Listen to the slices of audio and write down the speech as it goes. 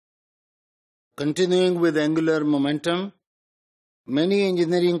Continuing with angular momentum, many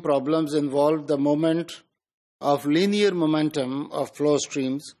engineering problems involve the moment of linear momentum of flow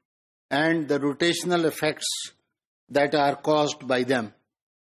streams and the rotational effects that are caused by them.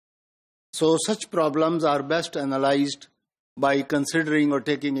 So such problems are best analyzed by considering or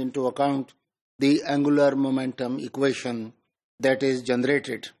taking into account the angular momentum equation that is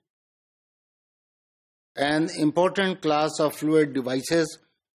generated. An important class of fluid devices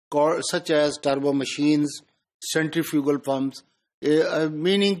such as turbo machines, centrifugal pumps,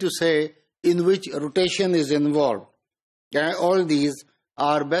 meaning to say in which rotation is involved. All these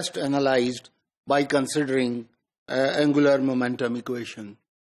are best analyzed by considering angular momentum equation.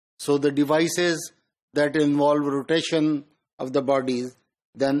 So the devices that involve rotation of the bodies,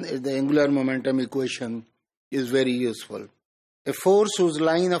 then the angular momentum equation is very useful. A force whose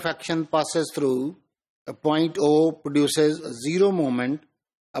line of action passes through a point O produces a zero moment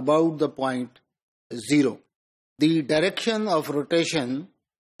about the point 0. The direction of rotation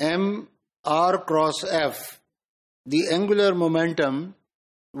m r cross f, the angular momentum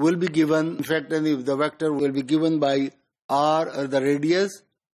will be given, in fact the vector will be given by r, the radius,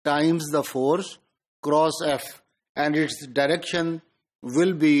 times the force cross f, and its direction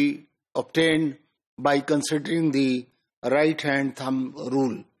will be obtained by considering the right hand thumb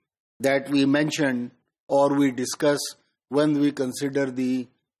rule that we mentioned or we discuss when we consider the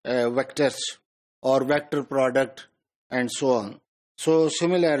vectors or vector product and so on. So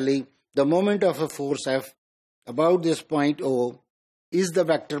similarly, the moment of a force F about this point O is the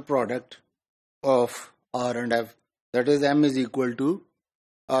vector product of R and F, that is M is equal to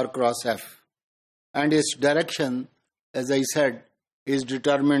R cross F, and its direction, as I said, is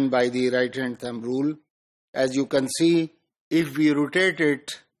determined by the right hand thumb rule. As you can see, if we rotate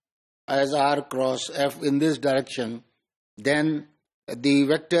it as R cross F in this direction, then the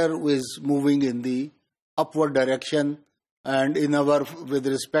vector is moving in the upward direction, and with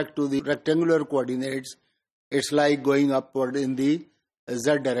respect to the rectangular coordinates, it's like going upward in the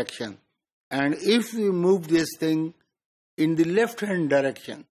z direction. And if we move this thing in the left hand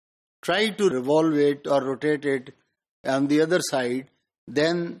direction, try to revolve it or rotate it on the other side,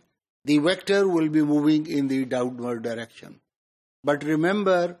 then the vector will be moving in the downward direction. But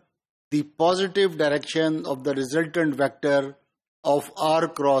remember, the positive direction of the resultant vector of R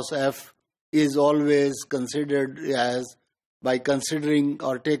cross F is always considered as by considering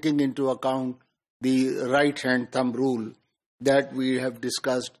or taking into account the right hand thumb rule that we have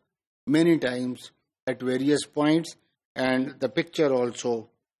discussed many times at various points, and the picture also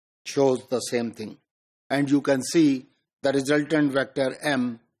shows the same thing. And you can see the resultant vector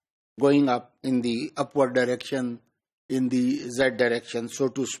M going up in the upward direction, in the z direction, so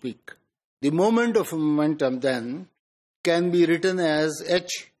to speak. The moment of momentum then can be written as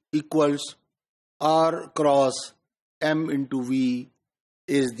H equals R cross M into V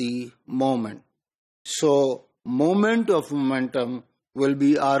is the moment. So moment of momentum will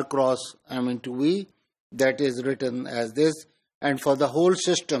be R cross M into V, that is written as this, and for the whole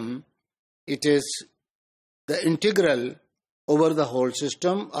system it is the integral over the whole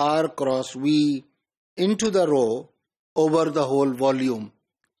system R cross V into the rho over the whole volume.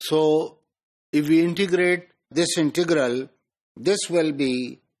 So if we integrate this integral, this will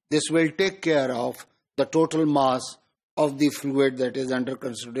take care of the total mass of the fluid that is under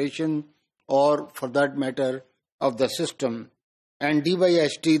consideration, or for that matter of the system. And d by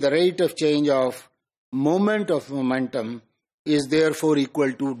ht, the rate of change of moment of momentum, is therefore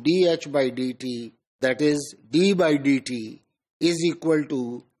equal to dh by dt, that is d by dt is equal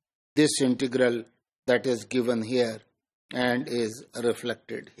to this integral that is given here and is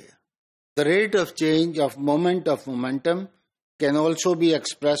reflected here. The rate of change of moment of momentum can also be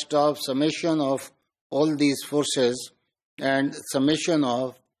expressed of summation of all these forces and summation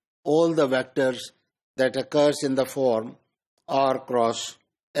of all the vectors that occurs in the form R cross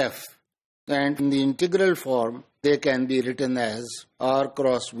F. And in the integral form, they can be written as R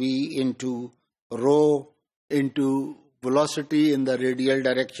cross V into rho into velocity in the radial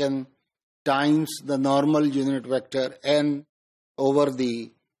direction times the normal unit vector n over the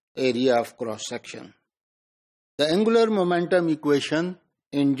area of cross section. The angular momentum equation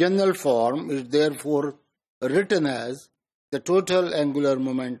in general form is therefore written as the total angular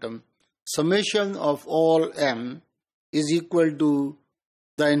momentum summation of all m is equal to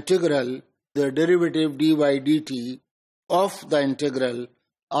the integral, the derivative dy dt of the integral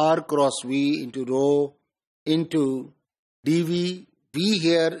r cross v into rho into dv. V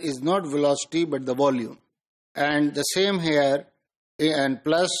here is not velocity but the volume, and the same here, and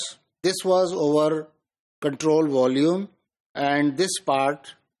plus this was over control volume, and this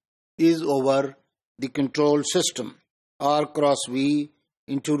part is over the control system, R cross V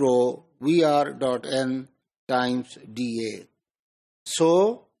into rho VR dot N times dA.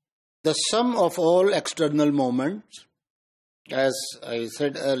 So, the sum of all external moments, as I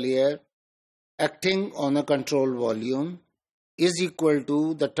said earlier, acting on a control volume is equal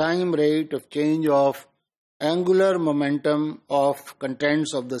to the time rate of change of angular momentum of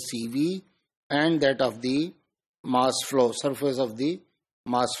contents of the CV and that of the mass flow, surface of the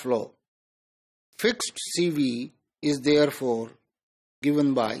mass flow. Fixed CV is therefore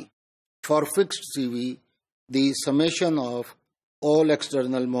given by, for fixed CV, the summation of all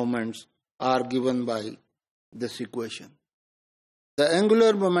external moments are given by this equation. The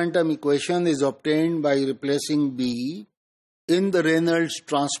angular momentum equation is obtained by replacing B in the Reynolds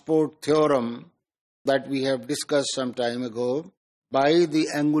transport theorem that we have discussed some time ago by the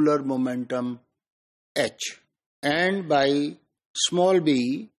angular momentum H, and by small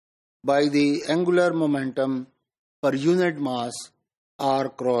b by the angular momentum per unit mass R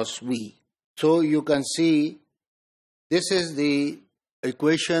cross V. So you can see this is the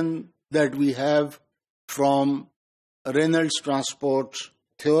equation that we have from Reynolds transport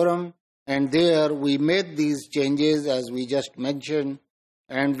theorem, and there we made these changes as we just mentioned,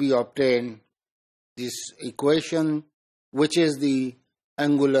 and we obtain this equation, which is the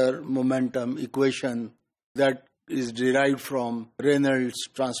angular momentum equation that is derived from Reynolds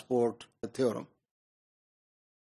transport theorem.